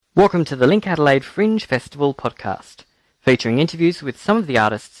Welcome to the LinkAdelaide Fringe Festival podcast, featuring interviews with some of the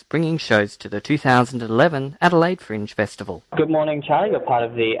artists bringing shows to the 2011 Adelaide Fringe Festival. Good morning, Charlie. You're part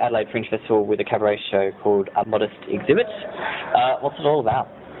of the Adelaide Fringe Festival with a cabaret show called A Modest Exhibit. What's it all about?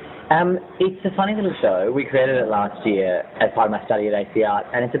 It's a funny little show. We created it last year as part of my study at AC Art,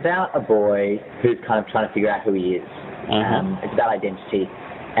 and it's about a boy who's kind of trying to figure out who he is. It's about identity,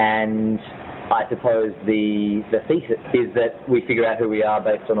 and I suppose the thesis is that we figure out who we are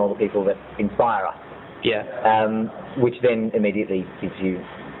based on all the people that inspire us. Yeah. Which then immediately gives you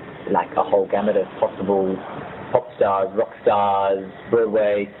like a whole gamut of possible pop stars, rock stars,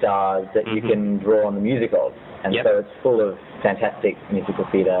 Broadway stars that you can draw on the music of. And so it's full of fantastic musical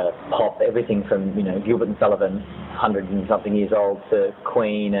theatre, pop, everything from, Gilbert and Sullivan, 100 and something years old, to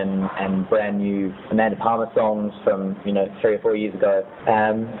Queen and brand new Amanda Palmer songs from, 3 or 4 years ago.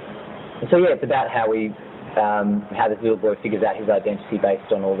 So it's about how how this little boy figures out his identity based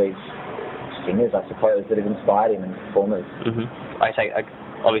on all these singers, I suppose, that have inspired him and performers.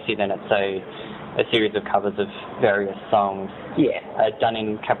 Obviously then it's a series of covers of various songs. Yeah. Done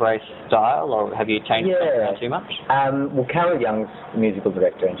in cabaret style, or have you changed it around too much? Well, Carol Young's musical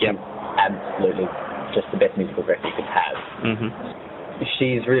director, and she's absolutely just the best musical director you could have.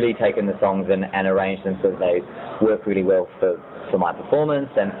 She's really taken the songs and arranged them so that they work really well for my performance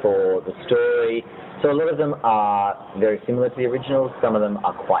and for the story. So a lot of them are very similar to the originals. Some of them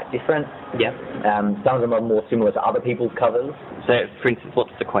are quite different. Yeah. Some of them are more similar to other people's covers. So, for instance,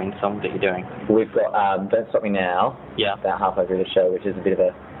 what's the Queen song that you're doing? We've got Don't Stop Me Now. Yeah. About halfway through the show, which is a bit of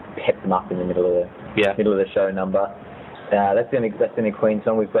a pep them up in the middle of the show number. That's the only Queen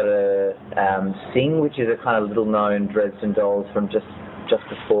song. We've got a Sing, which is a kind of little-known Dresden Dolls from just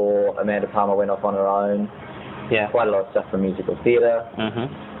before Amanda Palmer went off on her own. Yeah. Quite a lot of stuff from musical theatre.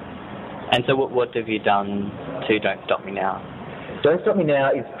 And so what have you done to Don't Stop Me Now? Don't Stop Me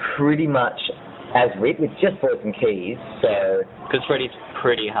Now is pretty much as written. It's just voice and keys. So because Freddie's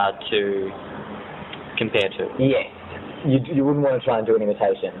pretty hard to compare to. Yes. You wouldn't want to try and do an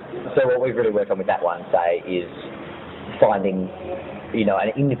imitation. So what we've really worked on with that one, say, is finding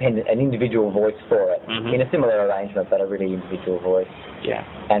an individual voice for it in a similar arrangement, but a really individual voice. Yeah.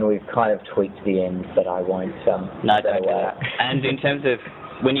 And we've kind of tweaked the end, but I won't. No, don't do that. And in terms of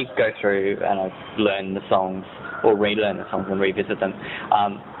when you go through and learn the songs or relearn the songs and revisit them,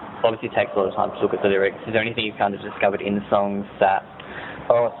 obviously it takes a lot of time to look at the lyrics. Is there anything you've kind of discovered in the songs that?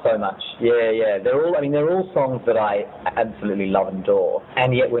 Oh, so much. Yeah. They're all songs that I absolutely love and adore.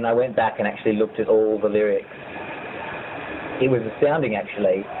 And yet when I went back and actually looked at all the lyrics, it was astounding,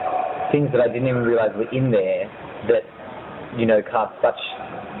 actually. Things that I didn't even realise were in there that, cast such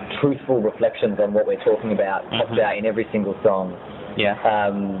truthful reflections on what we're talking about, popped out in every single song. Yeah.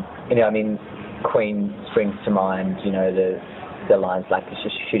 Queen springs to mind, the lines like a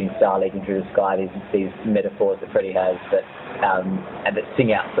shooting star leaping through the sky, these metaphors that Freddie has and that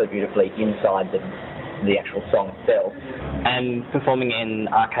sing out so beautifully inside the actual song itself. And performing in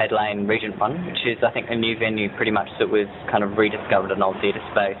Arcade Lane Regent One, which is, I think, a new venue pretty much that was kind of rediscovered an old theatre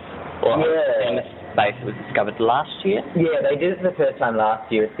space. In a space that was discovered last year? Yeah, they did it for the first time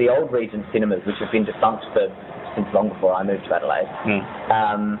last year. It's the old Regent Cinemas, which have been defunct since long before I moved to Adelaide.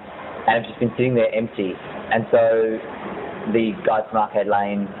 And have just been sitting there empty. And so the guys from Arcade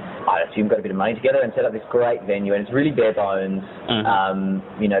Lane, I assume, got a bit of money together and set up this great venue, and it's really bare bones.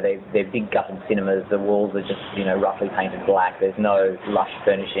 They're big gutted cinemas. The walls are just, roughly painted black. There's no lush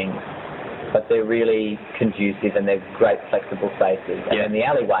furnishing, but they're really conducive and they're great flexible spaces. And in the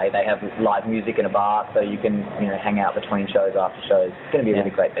alleyway, they have live music and a bar, so you can, hang out between shows, after shows. It's going to be a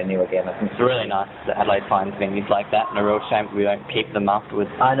really great venue again. I think it's really nice that Adelaide finds venues like that, and a real shame we don't keep them afterwards.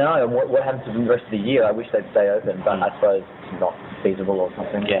 I know, and what happens to the rest of the year? I wish they'd stay open, but I suppose it's not feasible or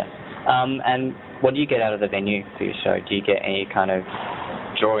something. Yeah. And what do you get out of the venue for your show? Do you get any kind of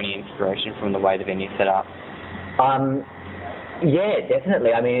draw any inspiration from the way the venue's set up? Yeah,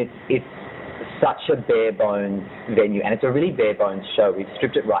 definitely. I mean, it's such a bare bones venue, and it's a really bare bones show. We've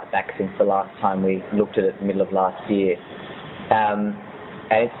stripped it right back since the last time we looked at it, the middle of last year. And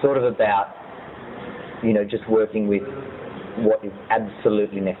it's sort of about, just working with what is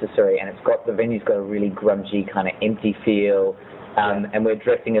absolutely necessary, and the venue's got a really grungy kind of empty feel. And we're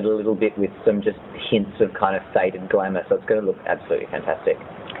dressing it a little bit with some just hints of kind of faded glamour, so it's going to look absolutely fantastic.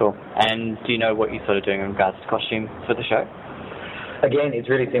 Cool. And do you know what you're sort of doing in regards to costume for the show? Again, it's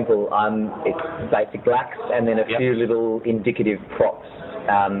really simple. It's basic blacks and then a few little indicative props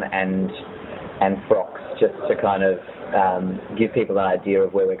and frocks, just to kind of give people an idea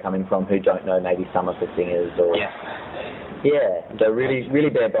of where we're coming from who don't know maybe some of the singers. Or so really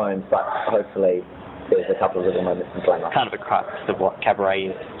bare bones, but hopefully there's a couple of little moments in glamour. Kind of a crux of what cabaret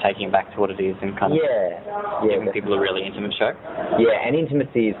is, taking it back to what it is and kind of giving people a really intimate show. Yeah, and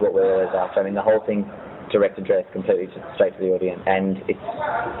intimacy is what we're always after. I mean, the whole thing direct address completely straight to the audience, and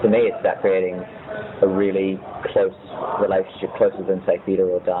to me it's about creating a really close relationship, closer than say theatre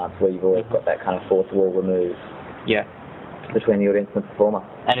or dance, where you've always got that kind of fourth wall removed between the audience and the performer.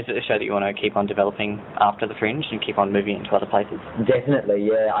 And is it a show that you want to keep on developing after the Fringe and keep on moving into other places? Definitely,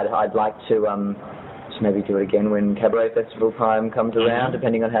 yeah. I'd like to maybe do it again when Cabaret Festival time comes around,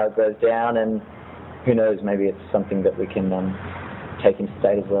 depending on how it goes down, and who knows, maybe it's something that we can take into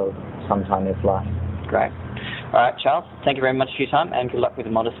state as well sometime in its life. Great. All right, Charles, thank you very much for your time, and good luck with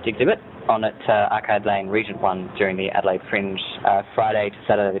the Modest exhibit on at Arcade Lane, Regent 1, during the Adelaide Fringe, Friday to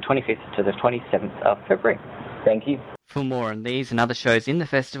Saturday the 25th to the 27th of February. Thank you. For more on these and other shows in the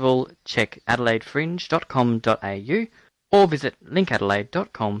festival, check adelaidefringe.com.au or visit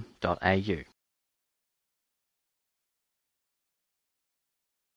linkadelaide.com.au.